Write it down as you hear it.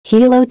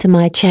Hello to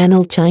my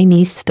channel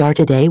Chinese Star.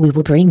 Today we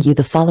will bring you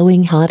the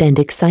following hot and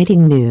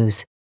exciting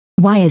news.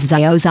 Why is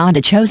Xiao Zhan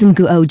the chosen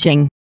Guo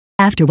Jing?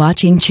 After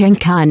watching Chen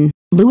Kun,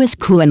 Louis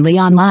Koo and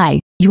Leon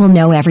Lai, you will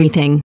know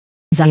everything.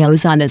 Xiao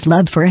Zhan is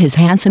loved for his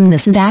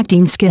handsomeness and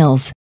acting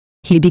skills.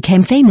 He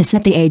became famous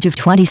at the age of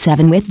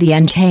 27 with The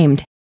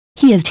Untamed.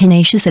 He is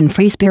tenacious and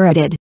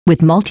free-spirited,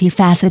 with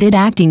multifaceted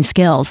acting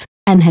skills,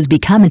 and has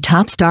become a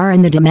top star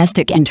in the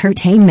domestic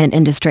entertainment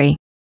industry.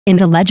 In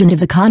The Legend of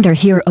the Condor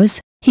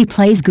Heroes, he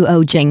plays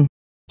Guo Jing.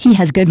 He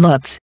has good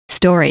looks,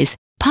 stories,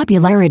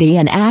 popularity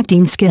and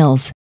acting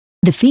skills.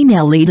 The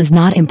female lead is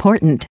not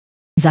important.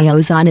 Xiao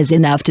Zhan is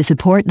enough to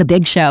support the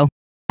big show.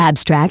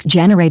 Abstract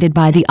generated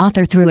by the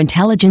author through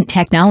intelligent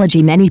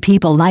technology. Many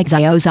people like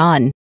Xiao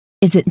Zhan.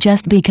 Is it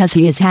just because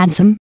he is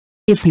handsome?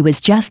 If he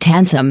was just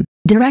handsome,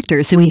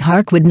 director Sui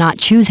Hark would not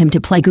choose him to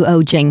play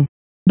Guo Jing.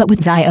 But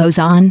with Xiao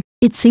Zhan,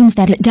 it seems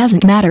that it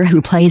doesn't matter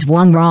who plays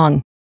Wang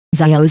Rong.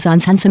 Xiao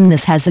Zhan's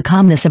handsomeness has the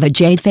calmness of a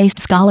jade-faced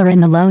scholar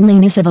and the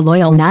loneliness of a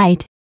loyal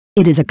knight.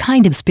 It is a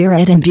kind of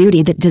spirit and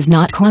beauty that does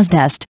not cause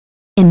dust.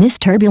 In this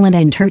turbulent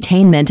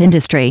entertainment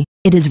industry,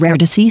 it is rare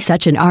to see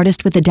such an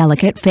artist with a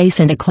delicate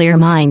face and a clear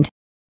mind.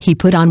 He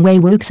put on Wei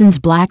Wuxian's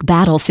black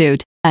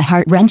battlesuit, a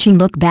heart-wrenching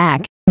look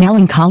back,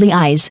 melancholy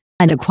eyes,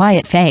 and a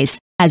quiet face,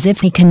 as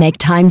if he can make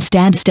time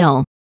stand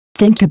still.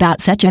 Think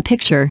about such a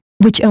picture,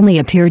 which only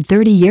appeared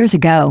 30 years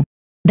ago.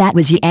 That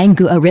was Yang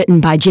Guo, written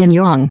by Jin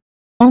Yong.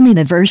 Only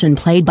the version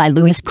played by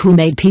Louis Koo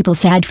made people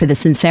sad for the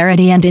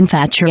sincerity and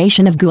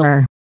infatuation of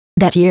Guo.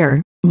 That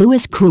year,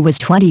 Louis Koo was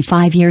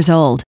 25 years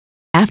old.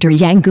 After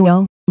Yang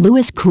Guo,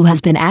 Louis Koo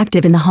has been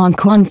active in the Hong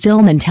Kong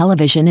film and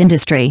television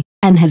industry,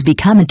 and has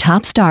become a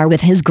top star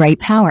with his great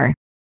power.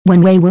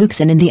 When Wei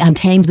Wuxian in The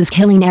Untamed was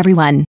killing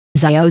everyone,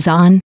 Xiao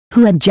Zhan,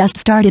 who had just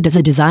started as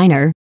a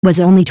designer, was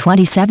only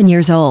 27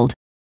 years old.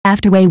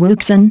 After Wei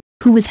Wuxian,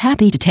 who was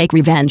happy to take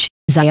revenge,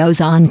 Xiao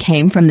Zhan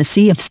came from the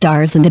sea of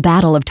stars and the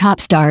battle of top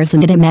stars in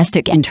the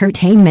domestic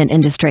entertainment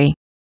industry.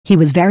 He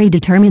was very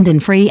determined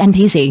and free and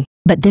easy,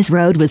 but this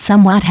road was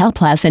somewhat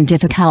helpless and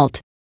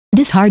difficult.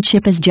 This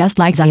hardship is just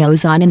like Xiao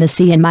Zhan in The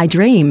Sea in My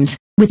Dreams,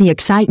 with the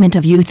excitement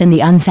of youth and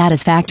the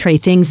unsatisfactory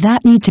things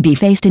that need to be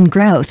faced in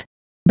growth.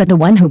 But the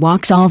one who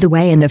walks all the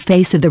way in the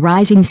face of the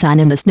rising sun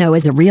in the snow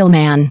is a real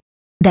man.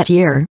 That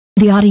year,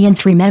 the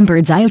audience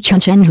remembered Xiao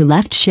Zhan, who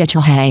left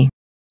Shichihei.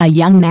 A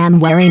young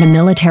man wearing a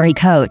military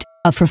coat,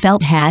 a fur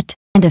felt hat,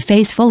 and a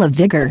face full of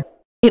vigor.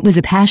 It was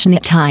a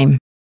passionate time.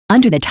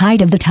 Under the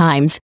tide of the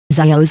times,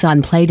 Xiao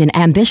Zhan played an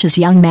ambitious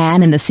young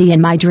man in The Sea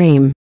in My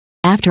Dream.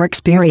 After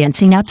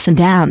experiencing ups and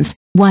downs,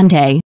 one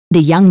day,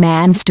 the young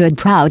man stood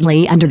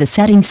proudly under the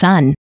setting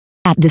sun.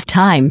 At this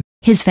time,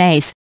 his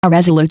face, a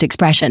resolute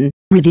expression,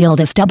 revealed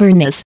a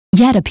stubbornness,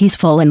 yet a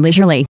peaceful and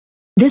leisurely.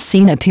 This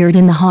scene appeared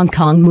in the Hong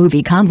Kong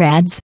movie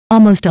Comrades,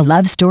 almost a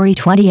love story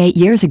 28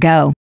 years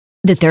ago.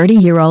 The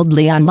 30-year-old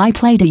Leon Lai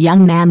played a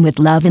young man with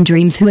love and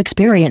dreams who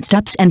experienced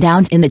ups and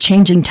downs in the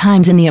changing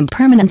times and the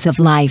impermanence of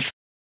life.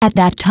 At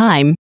that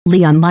time,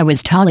 Leon Lai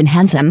was tall and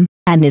handsome,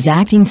 and his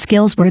acting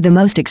skills were the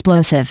most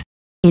explosive.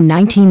 In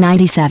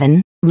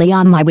 1997,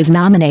 Leon Lai was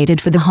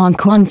nominated for the Hong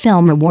Kong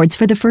Film Awards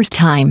for the first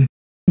time.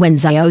 When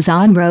Xiao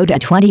Zhan rode a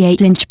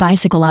 28-inch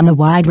bicycle on the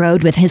wide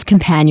road with his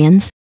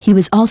companions, he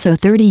was also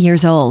 30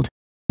 years old.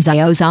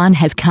 Xiao Zhan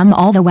has come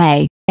all the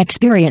way,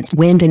 experienced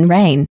wind and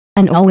rain,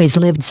 and always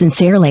lived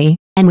sincerely,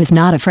 and was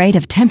not afraid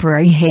of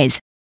temporary haze.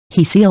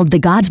 He sealed the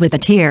gods with a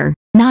tear,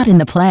 not in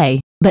the play,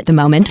 but the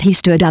moment he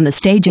stood on the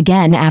stage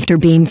again after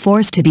being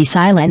forced to be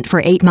silent for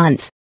 8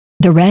 months.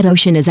 The Red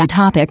Ocean is a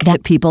topic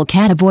that people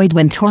can't avoid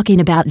when talking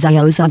about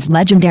Xiao Zhan's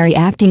legendary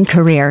acting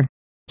career.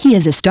 He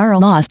is a star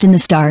lost in the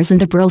stars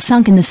and a pearl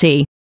sunk in the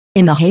sea.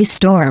 In the haze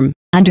storm,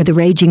 under the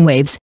raging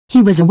waves,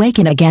 he was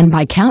awakened again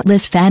by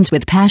countless fans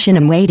with passion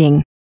and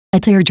waiting. A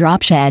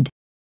teardrop shed.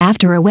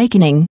 After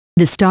awakening,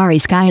 the starry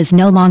sky is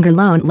no longer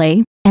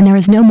lonely, and there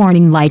is no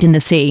morning light in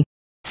the sea.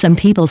 Some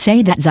people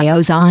say that Xiao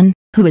Zhan,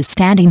 who is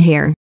standing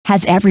here,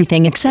 has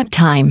everything except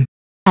time.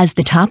 As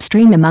the top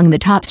stream among the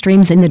top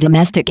streams in the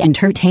domestic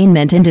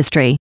entertainment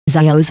industry,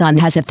 Xiao Zhan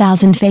has a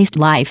thousand-faced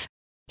life.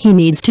 He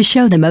needs to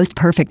show the most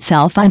perfect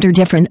self under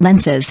different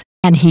lenses,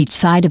 and each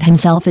side of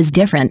himself is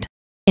different.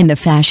 In the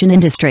fashion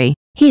industry,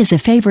 he is a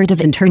favorite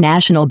of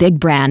international big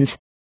brands.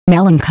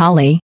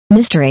 Melancholy,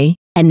 mystery,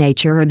 and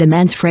nature are the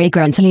men's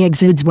fragrance he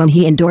exudes when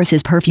he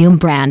endorses perfume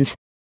brands.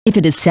 If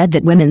it is said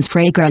that women's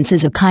fragrance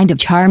is a kind of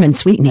charm and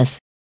sweetness,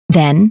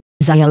 then,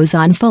 Xiao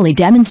Zhan fully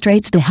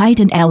demonstrates the height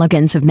and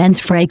elegance of men's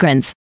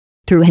fragrance.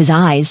 Through his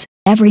eyes,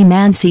 every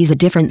man sees a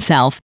different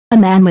self, a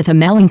man with a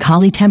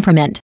melancholy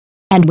temperament.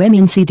 And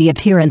women see the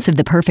appearance of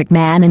the perfect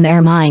man in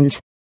their minds.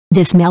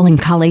 This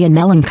melancholy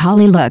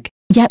look,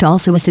 yet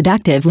also a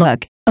seductive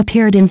look,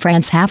 appeared in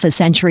France half a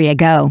century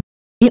ago.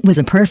 It was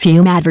a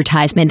perfume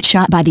advertisement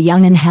shot by the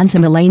young and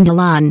handsome Alain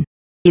Delon.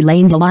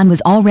 Alain Delon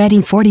was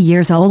already 40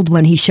 years old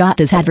when he shot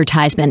this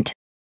advertisement.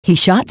 He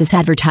shot this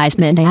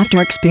advertisement after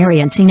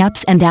experiencing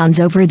ups and downs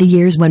over the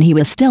years. When he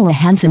was still a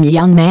handsome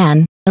young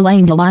man,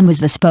 Alain Delon was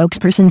the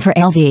spokesperson for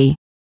LV.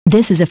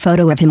 This is a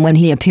photo of him when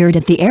he appeared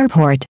at the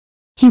airport.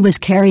 He was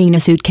carrying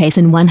a suitcase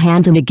in one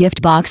hand and a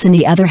gift box in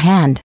the other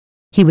hand.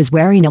 He was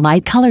wearing a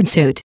light-colored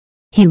suit.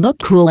 He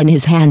looked cool in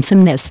his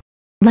handsomeness.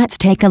 Let's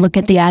take a look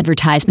at the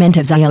advertisement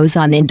of Xiao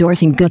Zhan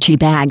endorsing Gucci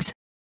bags.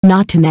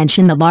 Not to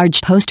mention the large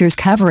posters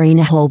covering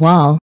a whole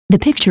wall, the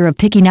picture of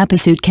picking up a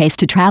suitcase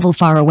to travel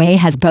far away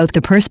has both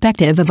the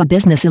perspective of a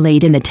business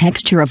elite and the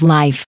texture of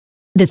life.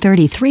 The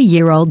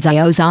 33-year-old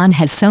Xiao Zhan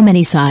has so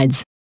many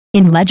sides.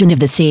 In Legend of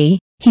the Sea,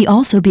 he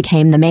also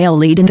became the male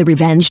lead in the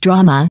revenge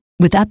drama,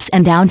 with ups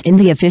and downs in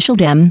the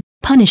officialdom,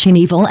 punishing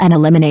evil and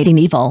eliminating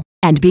evil,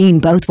 and being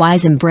both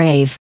wise and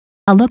brave.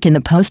 A look in the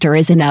poster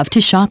is enough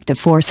to shock the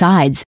four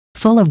sides,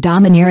 full of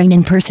domineering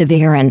and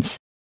perseverance.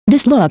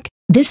 This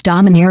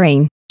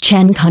domineering,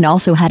 Chen Kun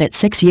also had it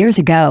 6 years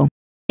ago.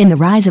 In The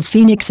Rise of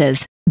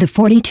Phoenixes, the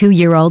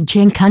 42-year-old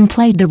Chen Kun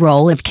played the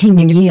role of King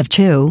Yi of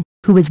Chu,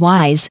 who was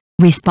wise,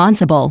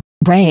 responsible,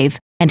 brave,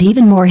 and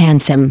even more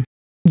handsome.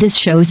 This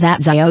shows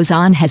that Xiao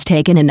Zhan has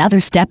taken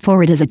another step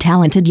forward as a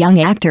talented young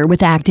actor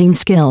with acting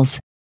skills.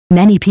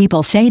 Many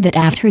people say that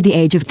after the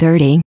age of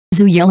 30,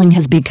 Zhu Yiling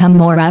has become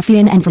more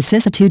ruffian and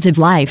vicissitudes of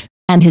life,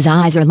 and his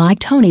eyes are like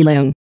Tony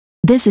Leung.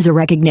 This is a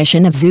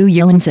recognition of Zhu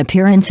Yiling's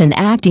appearance and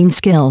acting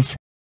skills.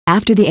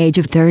 After the age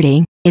of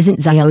 30, isn't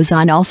Xiao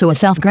Zhan also a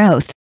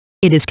self-growth?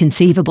 It is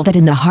conceivable that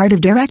in the heart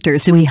of director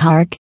Sui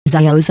Hark,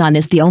 Xiao Zhan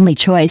is the only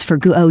choice for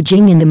Guo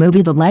Jing in the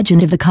movie The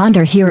Legend of the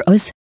Condor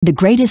Heroes, the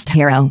greatest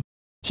hero.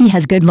 He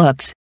has good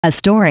looks, a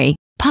story,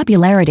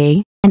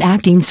 popularity, and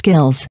acting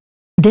skills.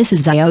 This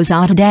is Xiao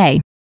Zhan today.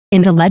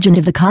 In The Legend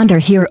of the Condor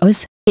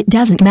Heroes, it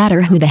doesn't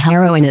matter who the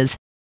heroine is.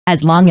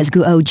 As long as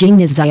Guo Jing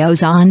is Xiao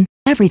Zhan,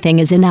 everything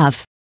is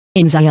enough.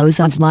 In Xiao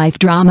Zhan's life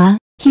drama,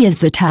 he is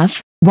the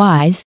tough,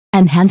 wise,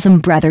 and handsome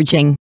brother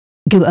Jing.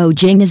 Guo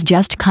Jing is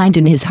just kind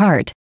in his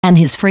heart, and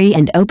his free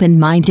and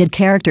open-minded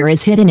character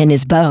is hidden in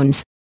his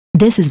bones.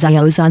 This is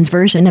Xiao Zhan's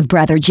version of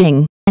brother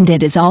Jing, and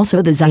it is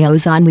also the Xiao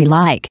Zhan we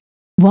like.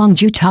 Wang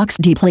Ju talks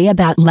deeply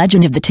about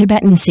Legend of the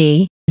Tibetan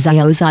Sea.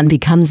 Xiao Zhan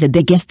becomes the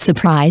biggest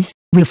surprise,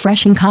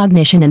 refreshing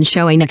cognition and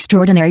showing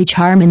extraordinary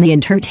charm in the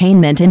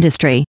entertainment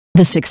industry.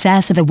 The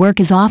success of a work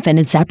is often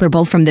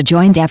inseparable from the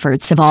joint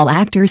efforts of all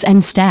actors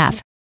and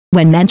staff.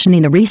 When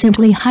mentioning the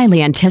recently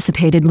highly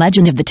anticipated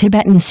Legend of the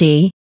Tibetan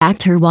Sea,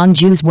 actor Wang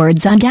Ju's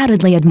words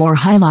undoubtedly add more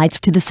highlights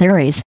to the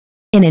series.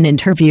 In an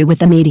interview with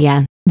the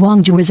media,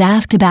 Wang Ju was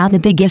asked about the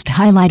biggest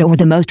highlight or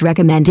the most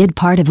recommended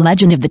part of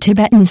Legend of the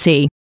Tibetan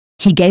Sea.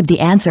 He gave the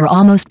answer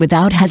almost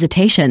without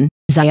hesitation,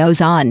 Xiao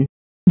Zhan.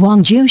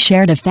 Wang Ju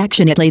shared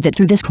affectionately that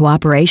through this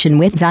cooperation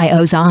with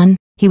Xiao Zhan,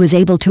 he was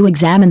able to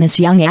examine this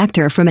young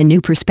actor from a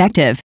new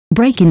perspective,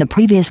 breaking the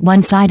previous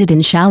one-sided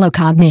and shallow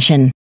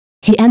cognition.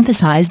 He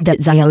emphasized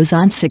that Xiao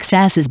Zhan's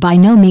success is by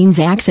no means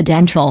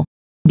accidental.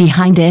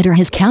 Behind it are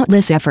his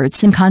countless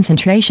efforts and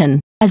concentration,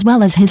 as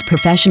well as his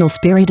professional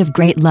spirit of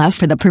great love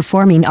for the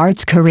performing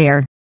arts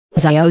career.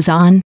 Xiao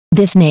Zhan,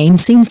 this name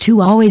seems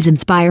to always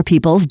inspire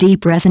people's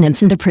deep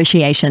resonance and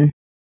appreciation.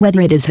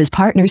 Whether it is his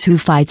partners who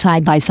fight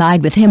side by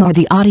side with him or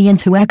the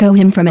audience who echo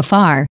him from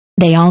afar,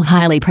 they all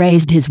highly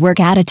praised his work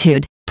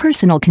attitude,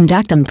 personal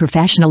conduct and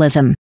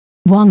professionalism.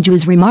 Wang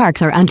Ju's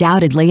remarks are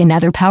undoubtedly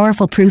another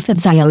powerful proof of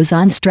Xiao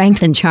Zhan's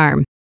strength and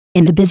charm.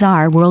 In the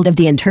bizarre world of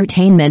the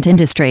entertainment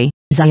industry,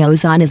 Xiao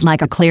Zhan is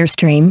like a clear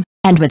stream,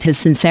 and with his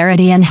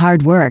sincerity and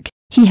hard work,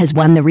 he has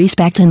won the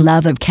respect and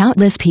love of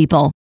countless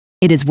people.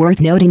 It is worth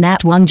noting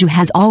that Wang Ju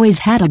has always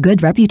had a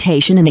good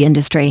reputation in the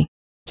industry.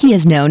 He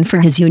is known for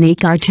his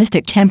unique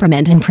artistic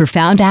temperament and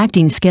profound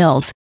acting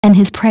skills, and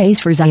his praise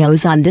for Xiao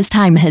Zhan this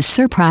time has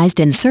surprised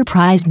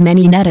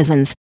many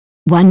netizens.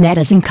 One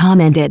netizen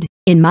commented,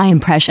 "In my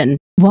impression,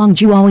 Wang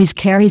Ju always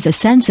carries a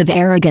sense of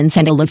arrogance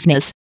and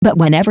aloofness, but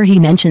whenever he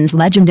mentions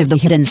Legend of the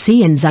Hidden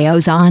Sea in Xiao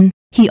Zhan,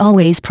 he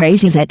always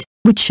praises it,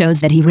 which shows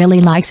that he really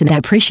likes and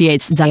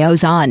appreciates Xiao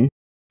Zhan."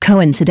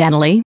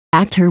 Coincidentally,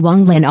 actor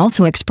Wang Lin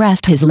also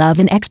expressed his love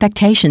and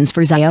expectations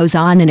for Xiao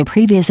Zhan in a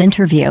previous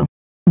interview.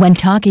 When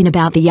talking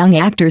about the young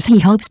actors he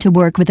hopes to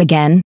work with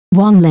again,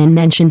 Wang Lin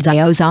mentioned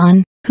Xiao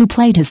Zhan, who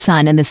played his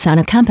son in The Sun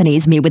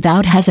Accompanies Me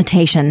without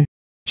hesitation.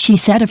 She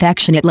said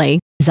affectionately,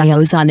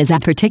 "Xiao Zhan is a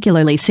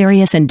particularly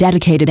serious and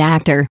dedicated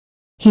actor.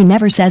 He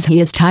never says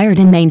he is tired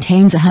and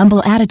maintains a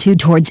humble attitude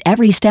towards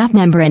every staff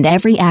member and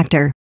every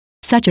actor."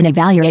 Such an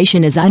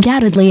evaluation is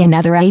undoubtedly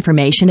another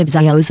affirmation of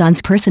Xiao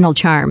Zhan's personal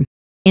charm.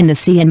 In The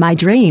Sea in My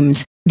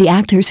Dreams, the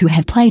actors who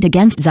have played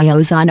against Xiao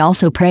Zhan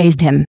also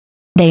praised him.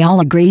 They all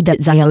agreed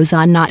that Xiao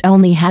Zhan not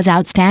only has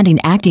outstanding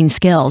acting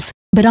skills,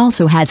 but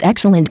also has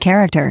excellent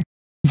character.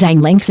 Zhang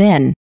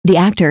Lingxin, the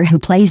actor who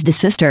plays the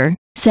sister,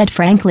 said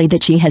frankly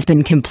that she has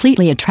been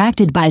completely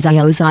attracted by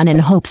Xiao Zhan and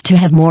hopes to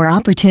have more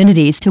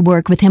opportunities to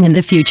work with him in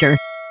the future.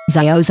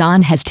 Xiao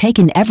Zhan has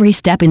taken every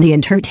step in the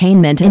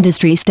entertainment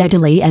industry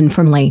steadily and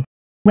firmly.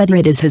 Whether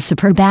it is his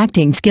superb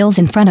acting skills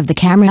in front of the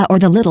camera or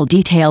the little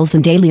details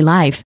in daily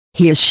life,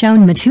 he has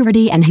shown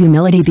maturity and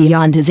humility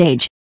beyond his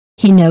age.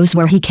 He knows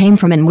where he came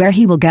from and where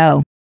he will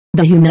go.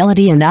 The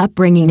humility and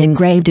upbringing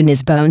engraved in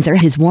his bones are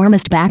his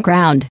warmest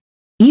background.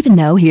 Even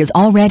though he has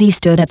already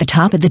stood at the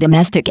top of the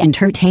domestic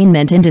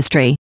entertainment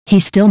industry,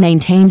 he still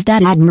maintains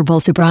that admirable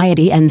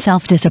sobriety and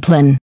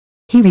self-discipline.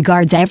 He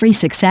regards every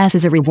success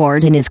as a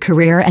reward in his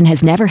career and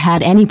has never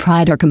had any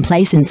pride or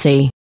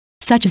complacency.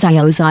 Such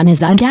Xiao Zhan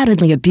is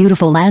undoubtedly a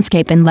beautiful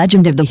landscape and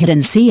legend of the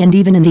hidden sea and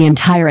even in the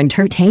entire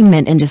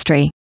entertainment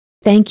industry.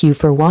 Thank you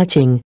for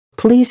watching.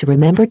 Please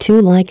remember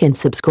to like and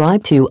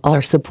subscribe to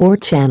our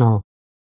support channel.